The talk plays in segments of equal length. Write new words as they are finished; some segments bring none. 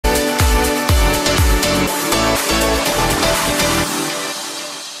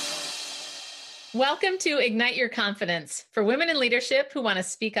Welcome to Ignite Your Confidence for women in leadership who want to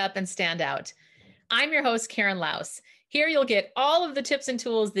speak up and stand out. I'm your host, Karen Laus. Here you'll get all of the tips and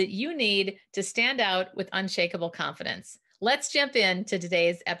tools that you need to stand out with unshakable confidence. Let's jump into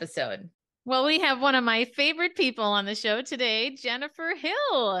today's episode. Well, we have one of my favorite people on the show today, Jennifer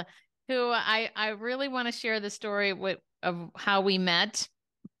Hill, who I really want to share the story of how we met,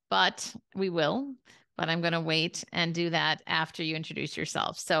 but I'm going to wait and do that after you introduce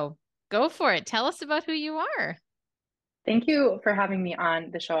yourself. So go for it. Tell us about who you are. Thank you for having me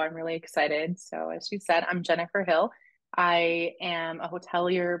on the show. I'm really excited. So, as you said, I'm Jennifer Hill. I am a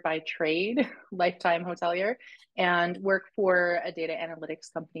hotelier by trade, lifetime hotelier, and work for a data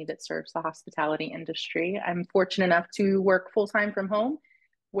analytics company that serves the hospitality industry. I'm fortunate enough to work full time from home,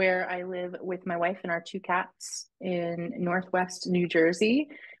 where I live with my wife and our two cats in Northwest New Jersey.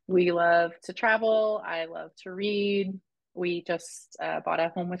 We love to travel. I love to read. We just bought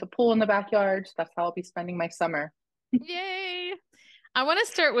a home with a pool in the backyard. That's how I'll be spending my summer. Yay. I want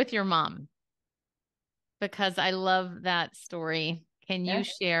to start with your mom because I love that story. Can you Yeah,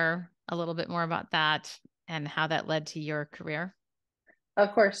 share a little bit more about that and how that led to your career?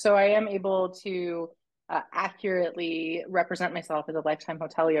 of course. So I am able to accurately represent myself as a lifetime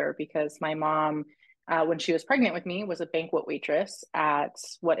hotelier because my mom, when she was pregnant with me, was a banquet waitress at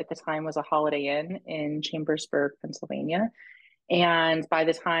what at the time was a Holiday Inn in Chambersburg, Pennsylvania. And by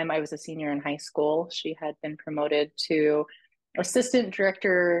the time I was a senior in high school, she had been promoted to assistant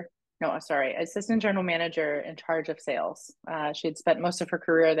director, no, sorry, assistant general manager in charge of sales. She had spent most of her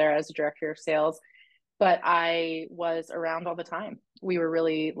career there as a director of sales, but I was around all the time. We were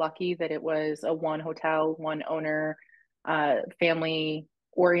really lucky that it was a one hotel, one owner, family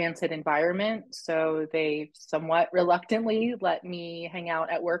oriented environment. So they somewhat reluctantly let me hang out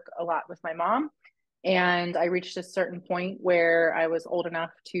at work a lot with my mom. And I reached a certain point where I was old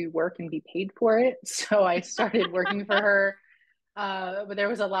enough to work and be paid for it. So I started working for her. But there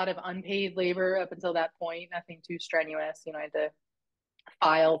was a lot of unpaid labor up until that point, nothing too strenuous. I had to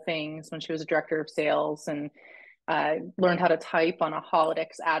file things when she was a director of sales and learned how to type on a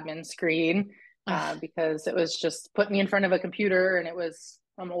holodex admin screen because it was just put me in front of a computer, and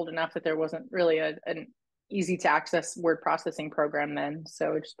I'm old enough that there wasn't really an easy to access word processing program then.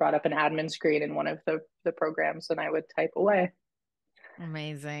 So it just brought up an admin screen in one of the programs, and I would type away.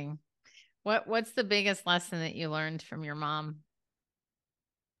 Amazing. What's the biggest lesson that you learned from your mom?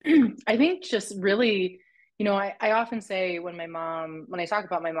 I think just really, I often say when I talk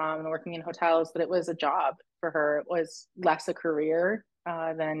about my mom and working in hotels, that it was a job for her. It was less a career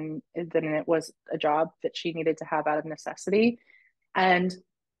than it was a job that she needed to have out of necessity. And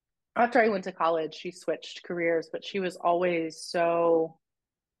after I went to college, she switched careers, but she was always so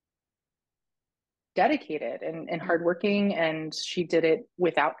dedicated and hardworking, and she did it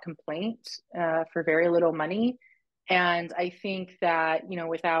without complaint for very little money. And I think that,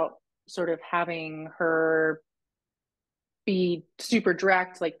 without sort of having her be super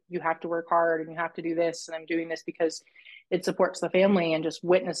direct, like you have to work hard and you have to do this, and I'm doing this because it supports the family, and just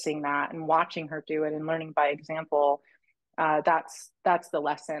witnessing that and watching her do it and learning by example, that's the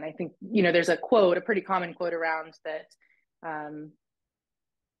lesson. I think, there's a pretty common quote around that. I'm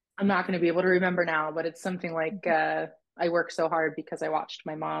not going to be able to remember now, but it's something like, I work so hard because I watched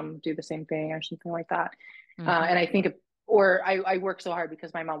my mom do the same thing, or something like that. Mm-hmm. And I think, I work so hard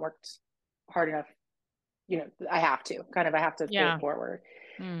because my mom worked hard enough. I have to pay it Yeah. forward.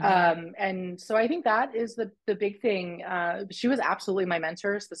 Mm-hmm. And so I think that is the big thing. She was absolutely my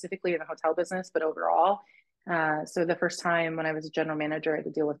mentor, specifically in the hotel business, but overall. So the first time when I was a general manager, I had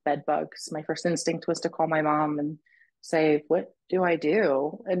to deal with bed bugs. My first instinct was to call my mom and say, "What do I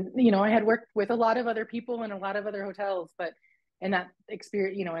do?" And I had worked with a lot of other people in a lot of other hotels, but in that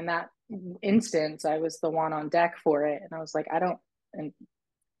experience, in that instance, I was the one on deck for it, and I was like, "I don't." And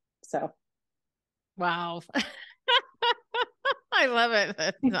so, Wow. I love it.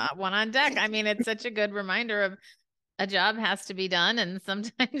 It's not one on deck. I mean, it's such a good reminder of a job has to be done, and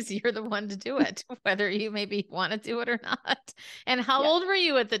sometimes you're the one to do it, whether you maybe want to do it or not. And how yeah. old were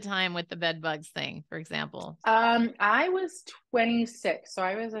you at the time with the bed bugs thing, for example? I was 26, so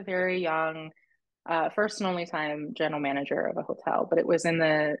I was a very young, first and only time general manager of a hotel. But it was in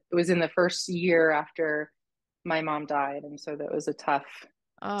the first year after my mom died, and so that was a tough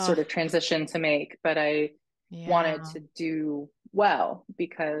Oh, sort of transition to make. But I wanted yeah. to do well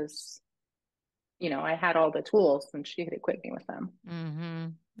because I had all the tools, and she had equipped me with them.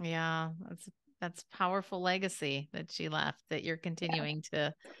 Mm-hmm. Yeah, that's powerful legacy that she left that you're continuing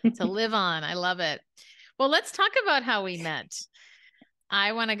to live on. I love it. Well, let's talk about how we met.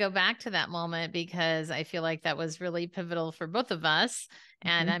 I want to go back to that moment because I feel like that was really pivotal for both of us.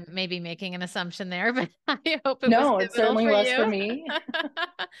 And Mhm. I'm maybe making an assumption there, but I hope it was No, it pivotal certainly for was for you. me.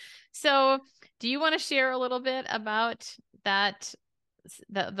 So, do you want to share a little bit about that,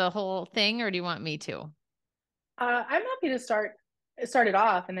 the whole thing, or do you want me to? I'm happy to start it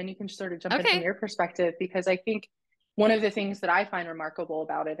off, and then you can sort of jump in from Okay. your perspective, because I think one of the things that I find remarkable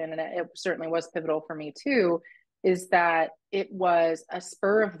about it, and it certainly was pivotal for me too, is that it was a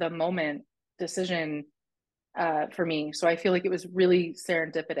spur of the moment decision for me. So I feel like it was really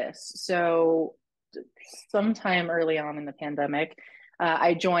serendipitous. So sometime early on in the pandemic,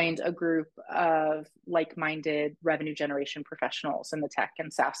 I joined a group of like-minded revenue generation professionals in the tech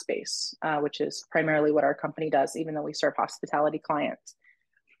and SaaS space, which is primarily what our company does, even though we serve hospitality clients.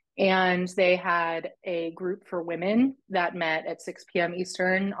 And they had a group for women that met at 6 p.m.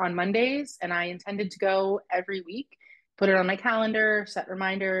 Eastern on Mondays. And I intended to go every week, put it on my calendar, set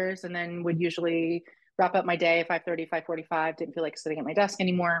reminders, and then would usually wrap up my day at 5:30, 5:45. Didn't feel like sitting at my desk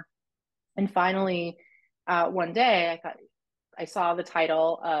anymore. And finally, one day I saw the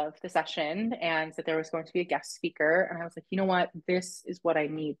title of the session and that there was going to be a guest speaker. And I was like, you know what? This is what I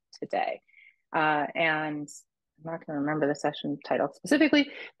need today. And I'm not going to remember the session title specifically,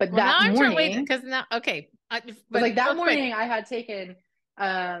 but Well, now that I'm trying, wait, morning, because now, okay. it was But like real that quick, morning I had taken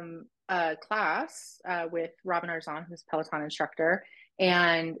a class with Robin Arzon, who's a Peloton instructor.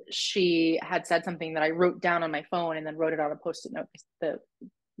 And she had said something that I wrote down on my phone and then wrote it on a post-it note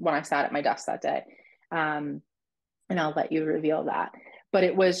when I sat at my desk that day. Um, and I'll let you reveal that. But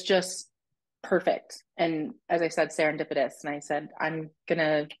it was just perfect. And as I said, serendipitous. And I said, I'm going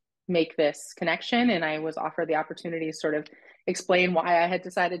to make this connection. And I was offered the opportunity to sort of explain why I had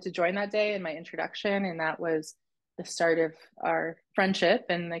decided to join that day in my introduction. And that was the start of our friendship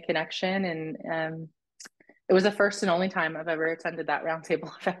and the connection. And it was the first and only time I've ever attended that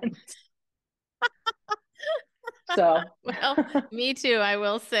roundtable event. So, well, me too, I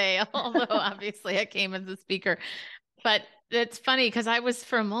will say, although obviously I came as a speaker. But it's funny because I was,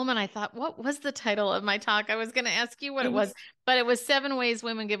 for a moment, I thought, what was the title of my talk? I was going to ask you what it it was, was, but it was 7 Ways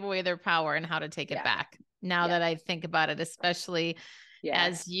Women Give Away Their Power and How to Take It yeah, Back. Now yeah, that I think about it, especially yeah.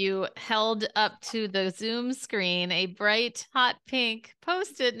 as you held up to the Zoom screen a bright, hot pink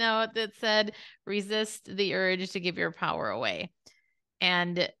post-it note that said, resist the urge to give your power away.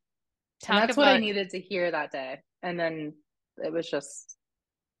 And And talk that's what I about, needed to hear that day. And then it was just,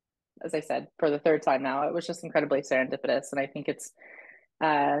 as I said, for the third time now, it was just incredibly serendipitous. And I think it's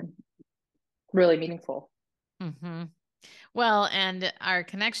uh, really meaningful. mhm. Well, and our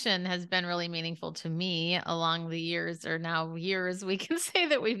connection has been really meaningful to me along the years, or now years, we can say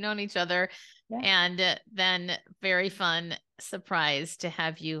that we've known each other. Yeah. And then very fun surprise to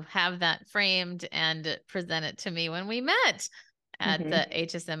have you have that framed and present it to me when we met at Mm-hmm. the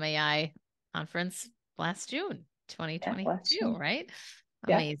HSMAI conference last June Yeah. Last 2022, June. right?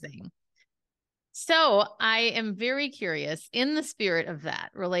 Yeah. Amazing. So I am very curious, in the spirit of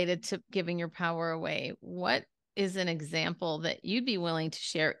that, related to giving your power away, what is an example that you'd be willing to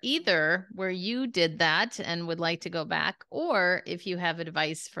share, either where you did that and would like to go back, or if you have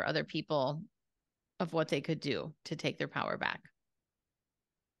advice for other people of what they could do to take their power back?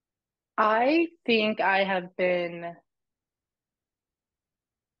 I think I have been,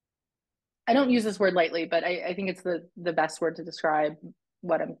 I don't use this word lightly, but I think it's the best word to describe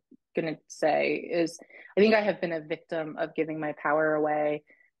what I'm going to say is I think I have been a victim of giving my power away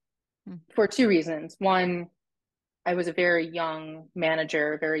Hmm. for two reasons. One, I was a very young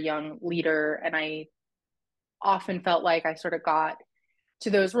manager, very young leader, and I often felt like I sort of got to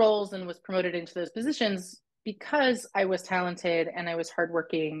those roles and was promoted into those positions because I was talented and I was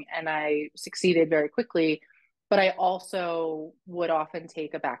hardworking and I succeeded very quickly. But I also would often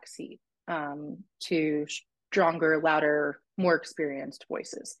take a backseat to stronger, louder, more experienced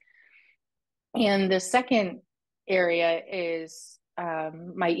voices. And the second area is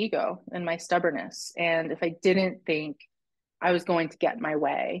my ego and my stubbornness. And if I didn't think I was going to get my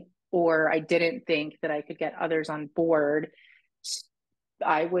way, or I didn't think that I could get others on board,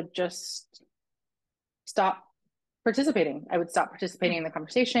 I would just stop participating. I would stop participating in the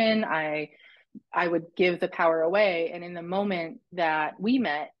conversation. I would give the power away. And in the moment that we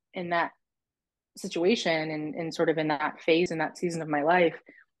met in that situation and sort of in that phase in that season of my life,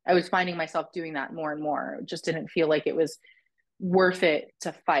 I was finding myself doing that more and more. It just didn't feel like it was worth it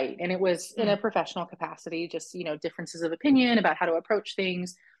to fight. And it was in Hmm. a professional capacity, just, differences of opinion about how to approach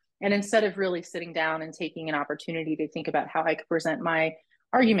things. And instead of really sitting down and taking an opportunity to think about how I could present my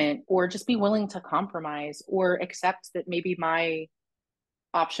argument or just be willing to compromise or accept that maybe my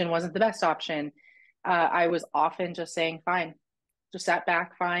option wasn't the best option, I was often just saying, fine, just sat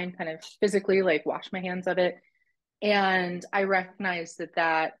back fine, kind of physically like washed my hands of it. And I recognized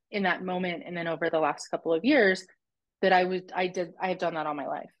that in that moment, and then over the last couple of years, that I have done that all my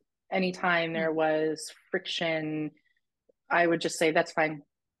life. Anytime Mm. there was friction, I would just say, that's fine,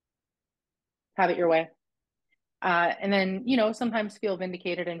 have it your way. And then, sometimes feel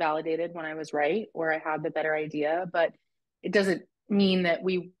vindicated and validated when I was right or I had the better idea, but it doesn't mean that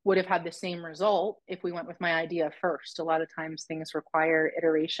we would have had the same result if we went with my idea first. A lot of times things require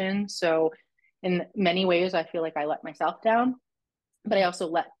iteration. So, in many ways, I feel like I let myself down, but I also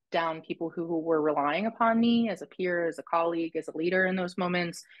let down people who were relying upon me as a peer, as a colleague, as a leader in those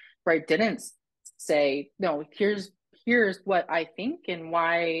moments where I didn't say, no, here's what I think and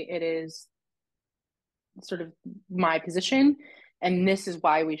why it is sort of my position, and this is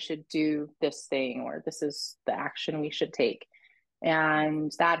why we should do this thing, or this is the action we should take.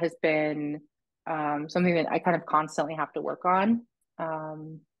 And that has been something that I kind of constantly have to work on.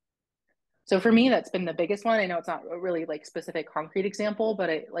 So for me, that's been the biggest one. I know it's not a really like specific concrete example, but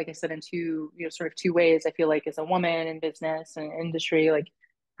like I said, in sort of two ways, I feel like as a woman in business and industry, like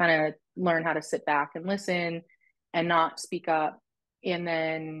kind of learn how to sit back and listen and not speak up. And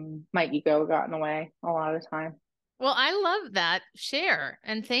then my ego got in the way a lot of the time. Well, I love that share.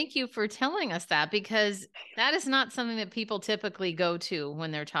 And thank you for telling us that, because that is not something that people typically go to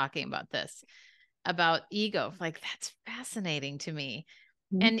when they're talking about this, about ego. Like, that's fascinating to me.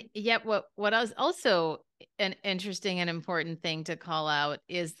 Mm-hmm. And yet what was also an interesting and important thing to call out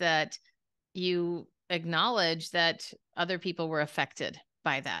is that you acknowledge that other people were affected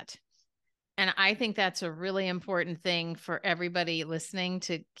by that. And I think that's a really important thing for everybody listening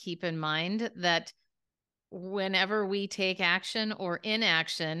to keep in mind, that whenever we take action or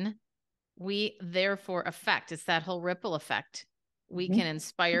inaction, we therefore affect. It's that whole ripple effect. We Mm-hmm. can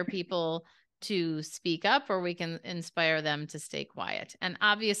inspire people to speak up, or we can inspire them to stay quiet. And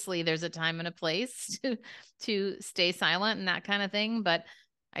obviously there's a time and a place to stay silent and that kind of thing. But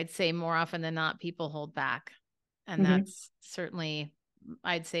I'd say more often than not, people hold back. And Mm-hmm. that's certainly,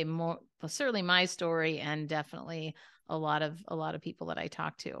 I'd say more, certainly my story, and definitely a lot of people that I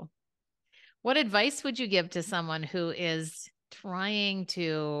talk to. What advice would you give to someone who is trying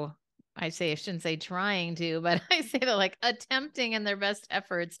to, I shouldn't say trying to, but I say they're like attempting in their best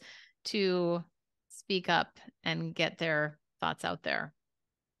efforts to speak up and get their thoughts out there?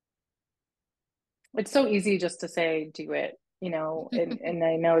 It's so easy just to say, do it, and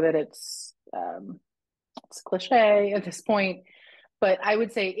I know that it's cliche at this point, but I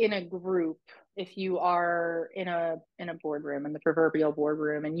would say in a group, if you are in a boardroom, in the proverbial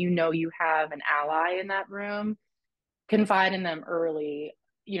boardroom, and you have an ally in that room, confide in them early,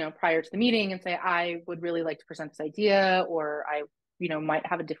 prior to the meeting, and say, I would really like to present this idea, or I, might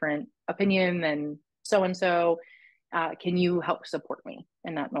have a different opinion than so and so. Can you help support me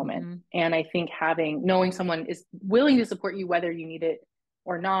in that moment? Mm-hmm. And I think knowing someone is willing to support you, whether you need it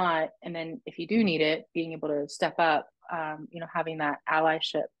or not, and then if you do need it, being able to step up, having that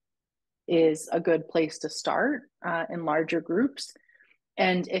allyship is a good place to start in larger groups.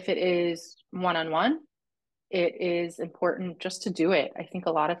 And if it is one-on-one, it is important just to do it. I think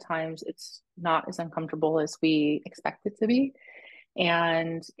a lot of times it's not as uncomfortable as we expect it to be.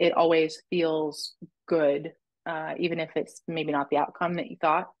 And it always feels good, even if it's maybe not the outcome that you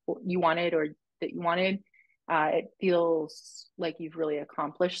thought you wanted or that you wanted. It feels like you've really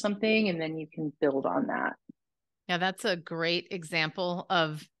accomplished something, and then you can build on that. Yeah, that's a great example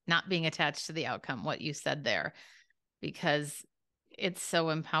of not being attached to the outcome, what you said there, because it's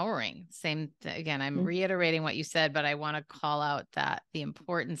so empowering. Again, I'm reiterating what you said, but I want to call out that the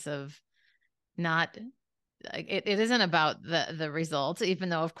importance of not, it isn't about the results, even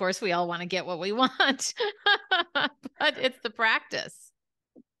though of course we all want to get what we want, but it's the practice.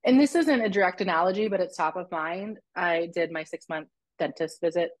 And this isn't a direct analogy, but it's top of mind. I did my 6-month dentist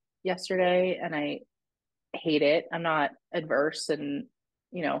visit yesterday, and I hate it. I'm not adverse and,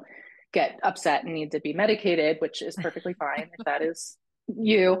 get upset and need to be medicated, which is perfectly fine if that is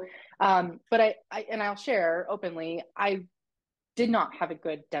you. But and I'll share openly, I did not have a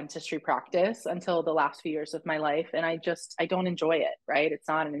good dentistry practice until the last few years of my life. And I don't enjoy it, right? It's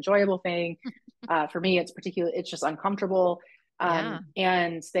not an enjoyable thing. For me, it's just uncomfortable. Yeah.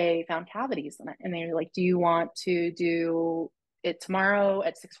 And they found cavities and they were like, do you want to do it tomorrow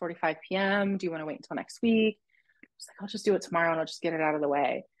at 6:45 p.m.? Do you want to wait until next week? I was like, I'll just do it tomorrow and I'll just get it out of the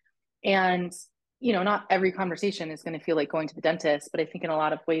way. And, not every conversation is going to feel like going to the dentist, but I think in a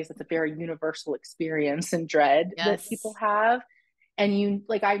lot of ways, it's a very universal experience and dread that people Yes. have. And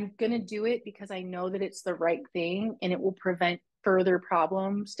I'm going to do it because I know that it's the right thing and it will prevent further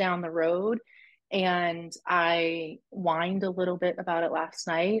problems down the road. And I whined a little bit about it last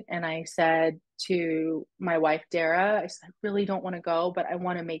night. And I said to my wife, Dara, I said, I really don't want to go, but I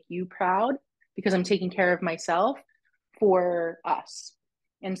want to make you proud because I'm taking care of myself for us.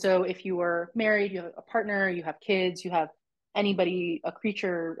 And so if you are married, you have a partner, you have kids, you have anybody, a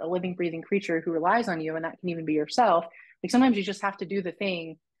creature, a living, breathing creature who relies on you, and that can even be yourself. Like sometimes you just have to do the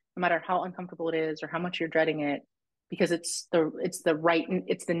thing, no matter how uncomfortable it is or how much you're dreading it, because it's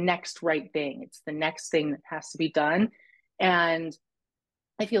the next right thing. It's the next thing that has to be done. And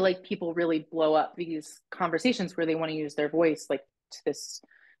I feel like people really blow up these conversations where they want to use their voice like to this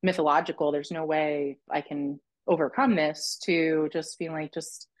mythological, there's no way I can overcome this, to just being like,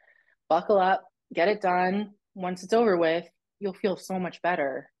 just buckle up, get it done. Once it's over with, you'll feel so much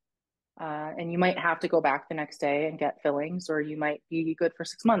better. And you might have to go back the next day and get fillings, or you might be good for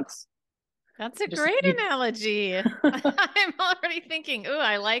 6 months. That's a Just great you. analogy. I'm already thinking, ooh,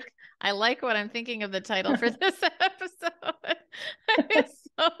 I like what I'm thinking of the title for this episode. It's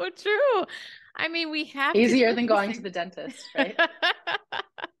so true. I mean, we have to Easier do than these going to things. the dentist, right?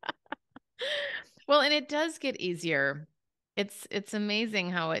 Well, and it does get easier. It's amazing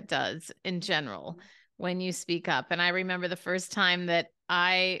how it does in general when you speak up. And I remember the first time that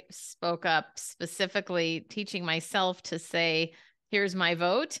I spoke up, specifically teaching myself to say, here's my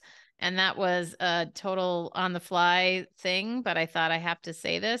vote. And that was a total on the fly thing. But I thought I have to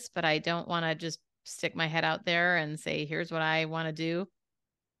say this, but I don't want to just stick my head out there and say, here's what I want to do.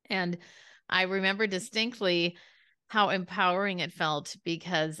 And I remember distinctly how empowering it felt,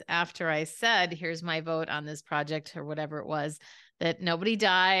 because after I said, here's my vote on this project or whatever it was, that nobody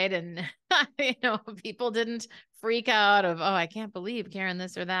died and people didn't freak out of, oh, I can't believe Karen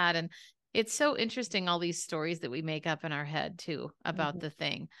this or that. And it's so interesting, all these stories that we make up in our head too about Mm-hmm. the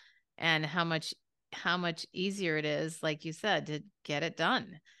thing, and how much easier it is, like you said, to get it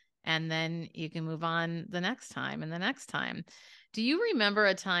done. And then you can move on the next time and the next time. Do you remember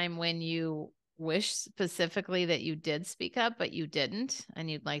a time when you wish specifically that you did speak up, but you didn't, and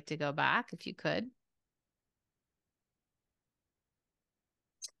you'd like to go back if you could?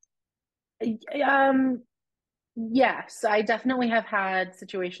 Um, yes, I definitely have had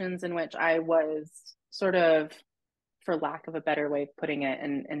situations in which I was sort of, for lack of a better way of putting it,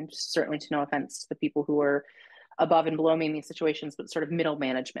 and certainly to no offense to the people who were above and below me in these situations, but sort of middle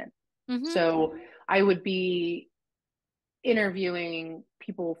management. Mm-hmm. So I would be interviewing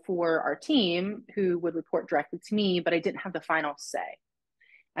people for our team who would report directly to me, but I didn't have the final say.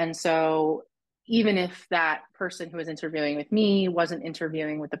 And so even if that person who was interviewing with me wasn't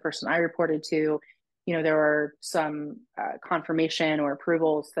interviewing with the person I reported to, there were some confirmation or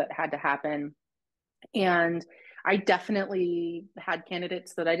approvals that had to happen. And I definitely had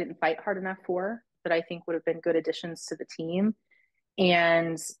candidates that I didn't fight hard enough for, that I think would have been good additions to the team.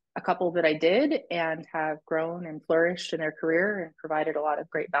 And a couple that I did and have grown and flourished in their career and provided a lot of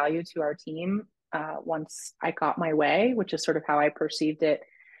great value to our team once I got my way, which is sort of how I perceived it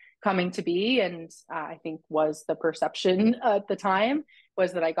coming to be. And I think was the perception at the time,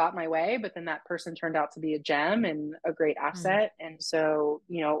 was that I got my way, but then that person turned out to be a gem and a great Mm. asset. And so,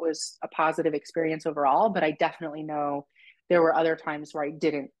 it was a positive experience overall, but I definitely know there were other times where I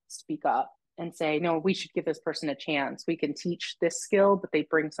didn't speak up and say, no, we should give this person a chance. We can teach this skill, but they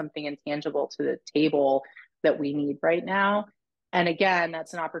bring something intangible to the table that we need right now. And again,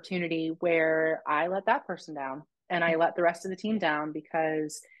 that's an opportunity where I let that person down and I let the rest of the team down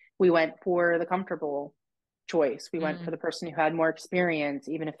because we went for the comfortable choice. We went for Mm. the person who had more experience,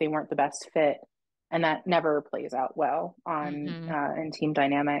 even if they weren't the best fit. And that never plays out well on Mm-hmm. in team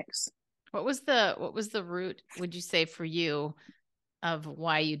dynamics. What was the root, would you say, for you, of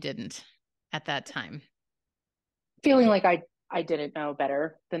why you didn't at that time? Feeling like I didn't know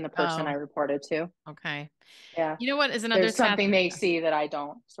better than the person I Oh, reported to. okay. Yeah. You know what is another There's test? something they see that I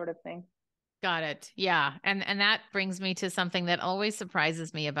don't, sort of thing. Got it. Yeah. And that brings me to something that always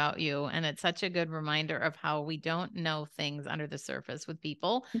surprises me about you. And it's such a good reminder of how we don't know things under the surface with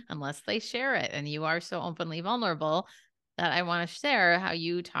people unless they share it. And you are so openly vulnerable that I want to share how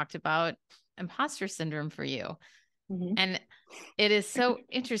you talked about imposter syndrome for you. Mm-hmm. And it is so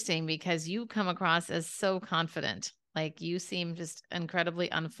interesting because you come across as so confident. Like, you seem just incredibly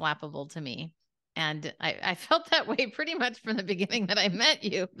unflappable to me. And I felt that way pretty much from the beginning that I met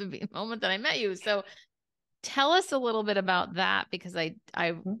you, the moment that I met you. So tell us a little bit about that, because I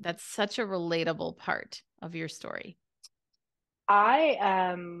that's such a relatable part of your story. I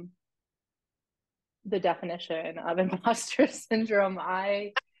am the definition of imposter syndrome.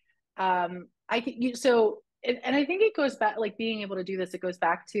 I so, and I think it goes back, like being able to do this, it goes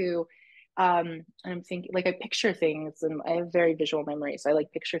back to And I'm thinking, like, I picture things, and I have very visual memories. So I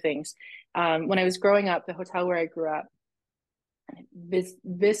like picture things. When I was growing up, the hotel where I grew up,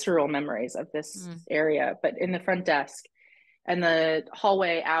 visceral memories of this Mm. area, but in the front desk and the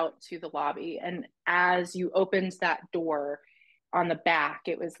hallway out to the lobby. And as you opened that door on the back,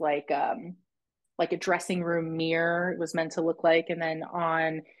 it was like a dressing room mirror, it was meant to look like. And then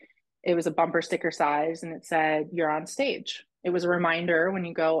on it was a bumper sticker size, and it said, "You're on stage." It was a reminder when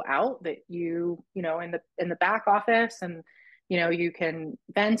you go out that in the back office, and you can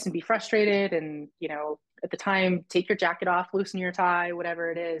vent and be frustrated, and at the time, take your jacket off, loosen your tie,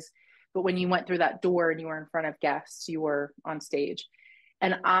 whatever it is. But when you went through that door and you were in front of guests, you were on stage.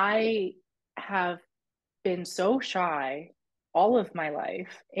 And I have been so shy all of my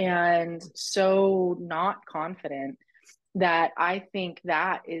life and so not confident that I think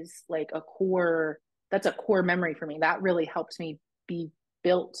that is like that's a core memory for me. That really helps me be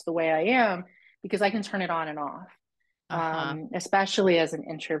built the way I am because I can turn it on and off. Uh-huh. Especially as an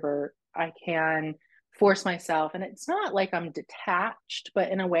introvert, I can force myself, and it's not like I'm detached, but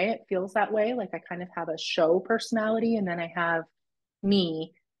in a way it feels that way. Like I kind of have a show personality, and then I have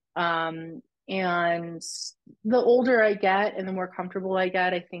me. And the older I get and the more comfortable I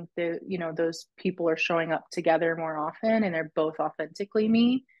get, I think that, those people are showing up together more often and they're both authentically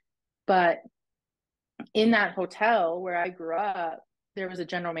me. But in that hotel where I grew up, there was a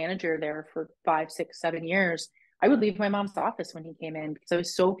general manager there for 5, 6, 7 years. I would leave my mom's office when he came in because I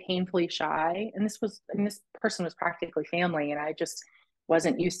was so painfully shy. And this person was practically family. And I just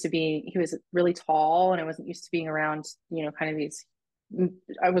wasn't used to being, he was really tall, and I wasn't used to being around, kind of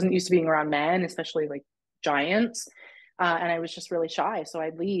I wasn't used to being around men, especially like giants. And I was just really shy. So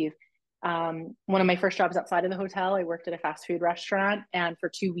I'd leave. One of my first jobs outside of the hotel, I worked at a fast food restaurant. And for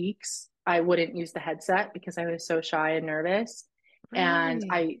 2 weeks, I wouldn't use the headset because I was so shy and nervous. And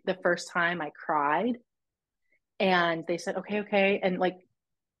Really? the first time I cried, and they said, "Okay, okay." And like,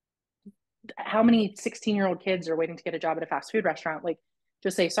 how many 16-year-old kids are waiting to get a job at a fast food restaurant? Like,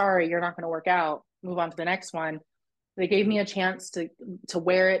 just say, "Sorry, you're not going to work out. Move on to the next one." They gave me a chance to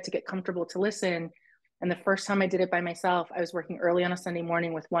wear it, to get comfortable, to listen. And the first time I did it by myself, I was working early on a Sunday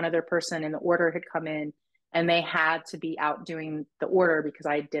morning with one other person, and the order had come in, and they had to be out doing the order because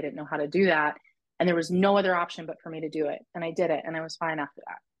I didn't know how to do that. And there was no other option but for me to do it. And I did it, and I was fine after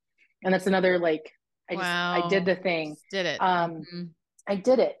that. And that's another, like, I did Wow. the thing. Just did it. Um, Hmm. I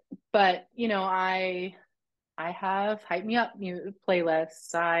did it. But, I have hype me up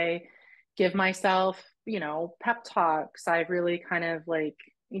playlists. I give myself, pep talks. I really kind of like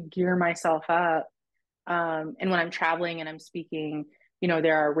gear myself up. And when I'm traveling and I'm speaking,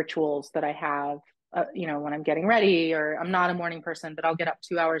 there are rituals that I have, when I'm getting ready, or I'm not a morning person, but I'll get up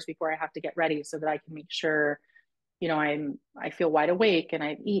 2 hours before I have to get ready so that I can make sure, I feel wide awake and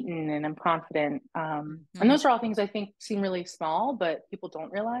I've eaten and I'm confident. And Hmm. those are all things I think seem really small, but people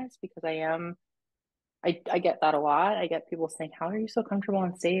don't realize because I get that a lot. I get people saying, "How are you so comfortable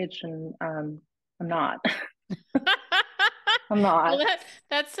on stage?" And I'm not. I'm Well, not.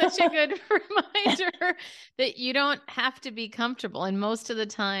 that's such a good reminder that you don't have to be comfortable. And most of the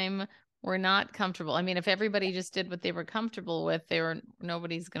time, we're not comfortable. I mean, if everybody just did what they were comfortable with,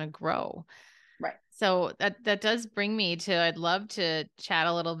 nobody's going to grow. Right. So that does bring me to I'd love to chat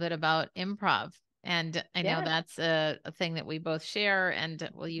a little bit about improv. And I know Yeah, that's a thing that we both share. And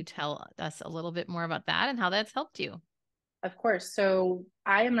will you tell us a little bit more about that and how that's helped you? of course. So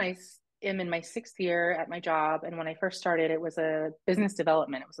am in my 6th year at my job. And when I first started, it was a business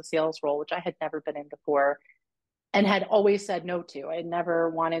development. It was a sales role, which I had never been in before and had always said no to. I had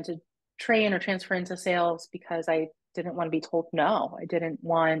never wanted to train or transfer into sales because I didn't want to be told no. I didn't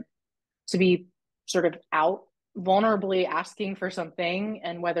want to be sort of out vulnerably asking for something,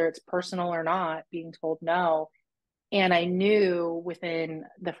 and whether it's personal or not, being told no. And I knew within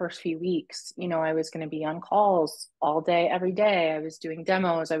the first few weeks, I was going to be on calls all day, every day. I was doing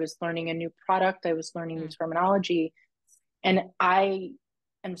demos. I was learning a new product. I was learning new Mm. terminology. And I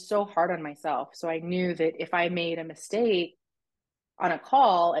am so hard on myself. So I knew that if I made a mistake on a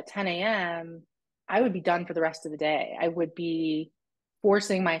call at 10 a.m., I would be done for the rest of the day. I would be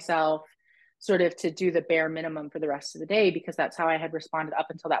forcing myself sort of to do the bare minimum for the rest of the day because that's how I had responded up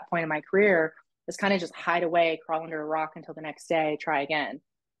until that point in my career, is kind of just hide away, crawl under a rock until the next day, try again.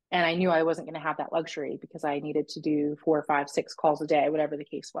 And I knew I wasn't going to have that luxury because I needed to do 4, 5, 6 calls a day, whatever the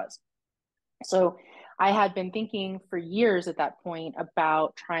case was. So I had been thinking for years at that point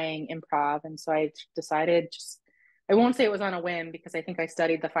about trying improv. And so I decided, just, I won't say it was on a whim because I think I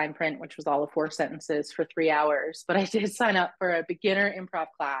studied the fine print, which was all of 4 sentences for 3 hours. But I did sign up for a beginner improv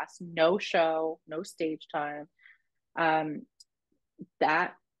class, no show, no stage time. Um,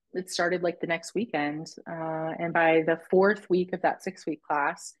 that it started like the next weekend. And by the fourth week of that 6 week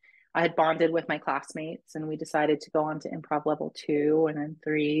class, I had bonded with my classmates and we decided to go on to improv level 2 and then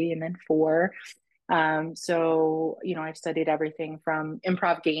 3 and then 4. So, I studied everything from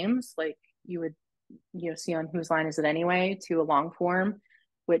improv games, like you would, see on Whose Line Is It Anyway, to a long form,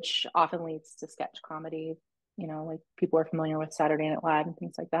 which often leads to sketch comedy, like people are familiar with Saturday Night Live and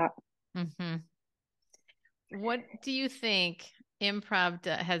things like that. Mm-hmm. What do you think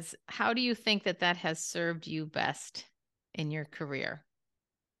how do you think that has served you best in your career?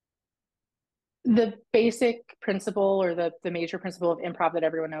 The basic principle or the major principle of improv that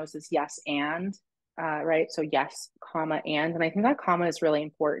everyone knows is yes and, right? So yes, comma, and I think that comma is really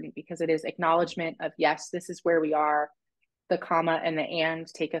important because it is acknowledgement of yes, this is where we are. The comma and the and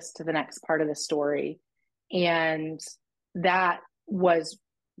take us to the next part of the story. And that was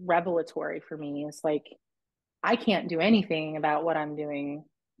revelatory for me. It's like, I can't do anything about what I'm doing,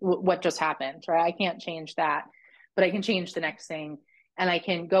 what just happened, right? I can't change that, but I can change the next thing and I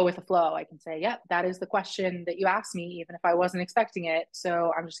can go with the flow. I can say, yep, that is the question that you asked me, even if I wasn't expecting it.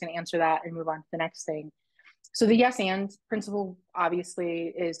 So I'm just going to answer that and move on to the next thing. So the yes and principle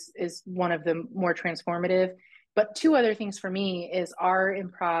obviously is one of the more transformative. But two other things for me is our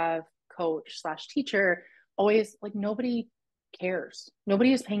improv coach slash teacher always, like, nobody cares.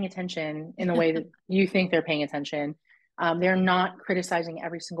 Nobody is paying attention in the way that you think they're paying attention. They're not criticizing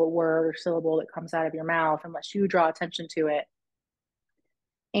every single word or syllable that comes out of your mouth unless you draw attention to it.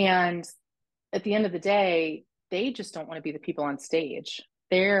 And at the end of the day, they just don't want to be the people on stage.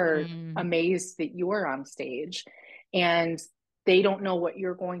 They're amazed that you're on stage and they don't know what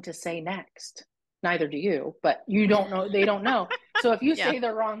you're going to say next. Neither do you, but you don't know. They don't know. So if you Yeah. say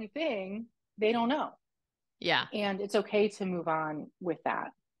the wrong thing, they don't know. Yeah. And it's okay to move on with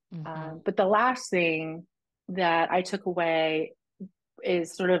that. Mm-hmm. But the last thing that I took away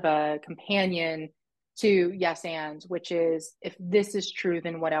is sort of a companion to yes and, which is, if this is true,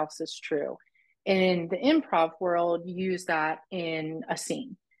 then what else is true? In the improv world, you use that in a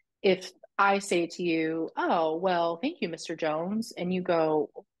scene. If I say to you, oh, well, thank you, Mr. Jones, and you go,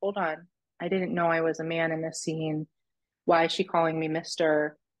 hold on, I didn't know I was a man in this scene. Why is she calling me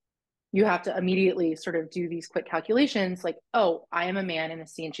Mr.? You have to immediately sort of do these quick calculations like, oh, I am a man in the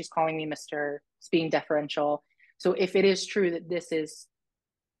scene. She's calling me Mr. It's being deferential. So if it is true that this is,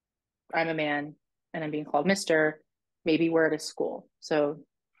 I'm a man and I'm being called Mr., maybe we're at a school. So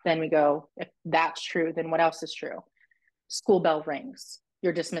then we go, if that's true, then what else is true? School bell rings.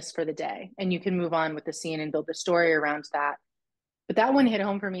 You're dismissed for the day. And you can move on with the scene and build the story around that. But that one hit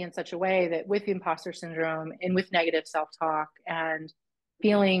home for me in such a way that with imposter syndrome and with negative self talk and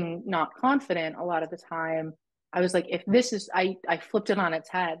feeling not confident a lot of the time, I was like, if this is, I flipped it on its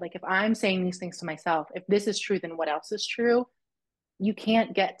head. Like, if I'm saying these things to myself, if this is true, then what else is true? You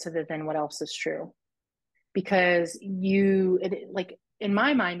can't get to the then what else is true because like in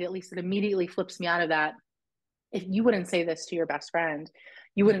my mind, at least, it immediately flips me out of that. If you wouldn't say this to your best friend,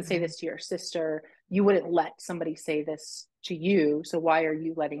 you wouldn't say this to your sister, you wouldn't let somebody say this to you. So why are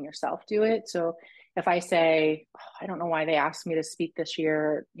you letting yourself do it? So if I say, oh, I don't know why they asked me to speak this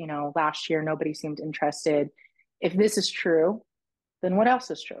year, last year nobody seemed interested. If this is true, then what else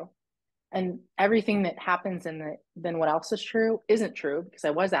is true? And everything that happens in the then what else is true isn't true, because I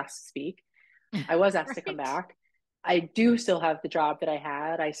was asked to speak. I was asked to come back. I do still have the job that I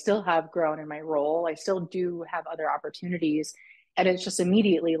had. I still have grown in my role. I still do have other opportunities. And it's just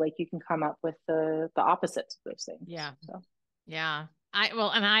immediately like you can come up with the opposites of those things. Yeah. So. Yeah.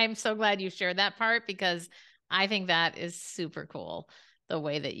 And I'm so glad you shared that part because I think that is super cool. The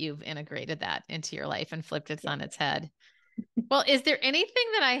way that you've integrated that into your life and flipped it on its head. Well, is there anything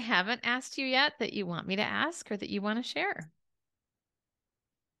that I haven't asked you yet that you want me to ask or that you want to share?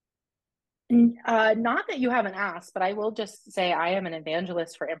 Not that you haven't asked, but I will just say I am an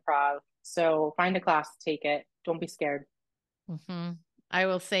evangelist for improv. So find a class, take it. Don't be scared. Mm-hmm. I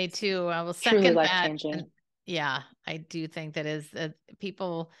will say too, I will Truly second life that. changing. And yeah, I do think that is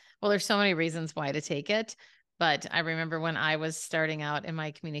people, well, there's so many reasons why to take it. But I remember when I was starting out in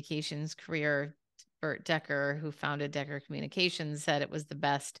my communications career, Bert Decker, who founded Decker Communications, said it was the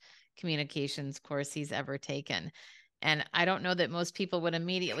best communications course he's ever taken. And I don't know that most people would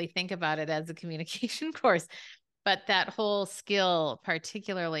immediately think about it as a communication course, but that whole skill,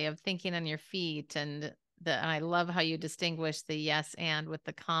 particularly of thinking on your feet, and I love how you distinguish the yes and with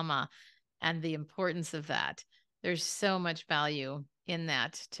the comma and the importance of that. There's so much value in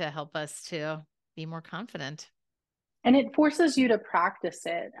that to help us to be more confident. And it forces you to practice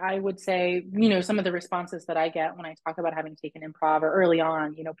it. I would say, some of the responses that I get when I talk about having taken improv or early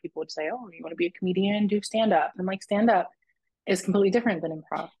on, people would say, oh, you want to be a comedian, do stand up. And like, stand up is completely different than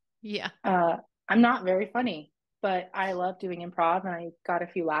improv. Yeah. I'm not very funny, but I love doing improv, and I got a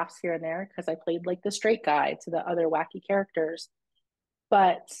few laughs here and there because I played like the straight guy to the other wacky characters.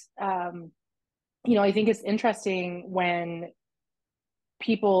 But I think it's interesting when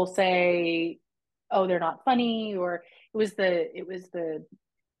people say, "Oh, they're not funny," or it was the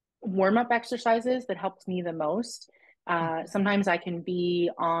warm up exercises that helped me the most. Mhm. Sometimes I can be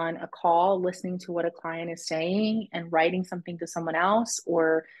on a call listening to what a client is saying and writing something to someone else,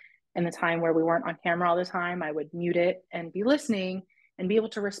 or in the time where we weren't on camera all the time, I would mute it and be listening and be able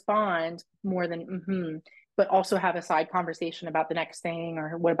to respond more than but also have a side conversation about the next thing,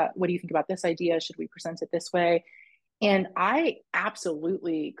 or what do you think about this idea? Should we present it this way? And I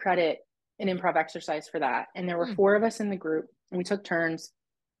absolutely credit an improv exercise for that. And there were Mm. four of us in the group, and we took turns.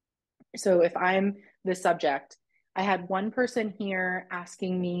 So if I'm the subject, I had one person here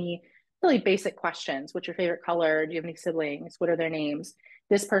asking me really basic questions. What's your favorite color? Do you have any siblings? What are their names?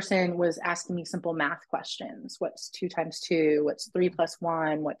 This person was asking me simple math questions. What's 2 times 2? What's 3 plus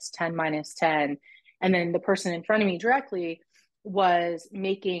 1? What's 10 minus 10? And then the person in front of me directly was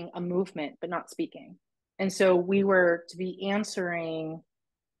making a movement, but not speaking. And so we were to be answering,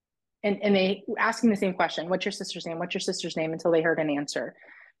 and they asking the same question: what's your sister's name? What's your sister's name? Until they heard an answer.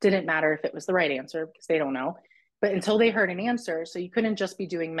 Didn't matter if it was the right answer because they don't know, but until they heard an answer. So you couldn't just be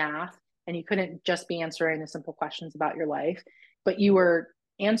doing math, and you couldn't just be answering the simple questions about your life, but you were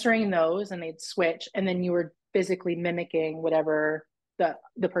answering those, and they'd switch, and then you were physically mimicking whatever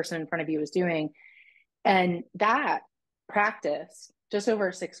the person in front of you was doing. And that practice, just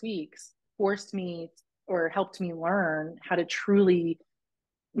over 6 weeks, forced me, or helped me learn how to truly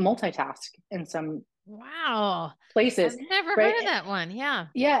multitask in some Wow. places, I've never right? heard of that one. Yeah.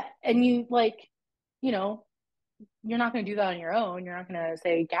 Yeah. And you like, you know, you're not going to do that on your own. You're not going to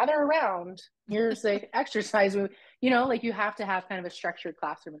say, gather around. Here's the exercise. Like you have to have kind of a structured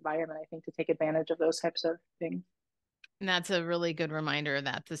classroom environment, I think, to take advantage of those types of things. And that's a really good reminder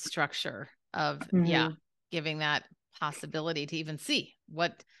that the structure of, yeah, Mm-hmm. giving that possibility to even see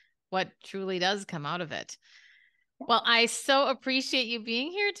what truly does come out of it. Well, I so appreciate you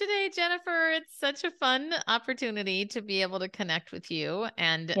being here today, Jennifer. It's such a fun opportunity to be able to connect with you.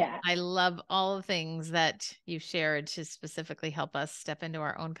 And Yeah. I love all the things that you shared to specifically help us step into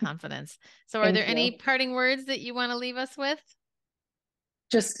our own confidence. So, are there Thank any you. parting words that you want to leave us with?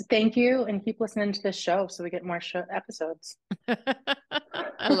 Just thank you, and keep listening to this show so we get more show episodes.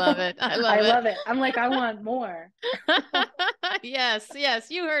 I love it. I love I it. love it. I'm like, I want more. Yes,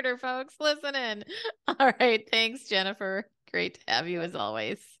 yes, you heard her, folks. Listen in. All right. Thanks, Jennifer. Great to have you as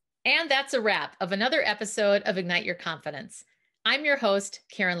always. And that's a wrap of another episode of Ignite Your Confidence. I'm your host,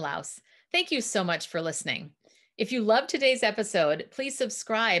 Karen Laus. Thank you so much for listening. If you loved today's episode, please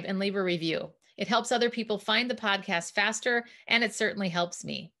subscribe and leave a review. It helps other people find the podcast faster, and it certainly helps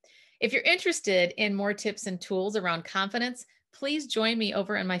me. If you're interested in more tips and tools around confidence, please join me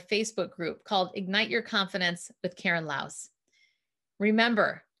over in my Facebook group called Ignite Your Confidence with Karen Laus.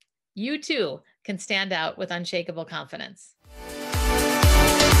 Remember, you too can stand out with unshakable confidence.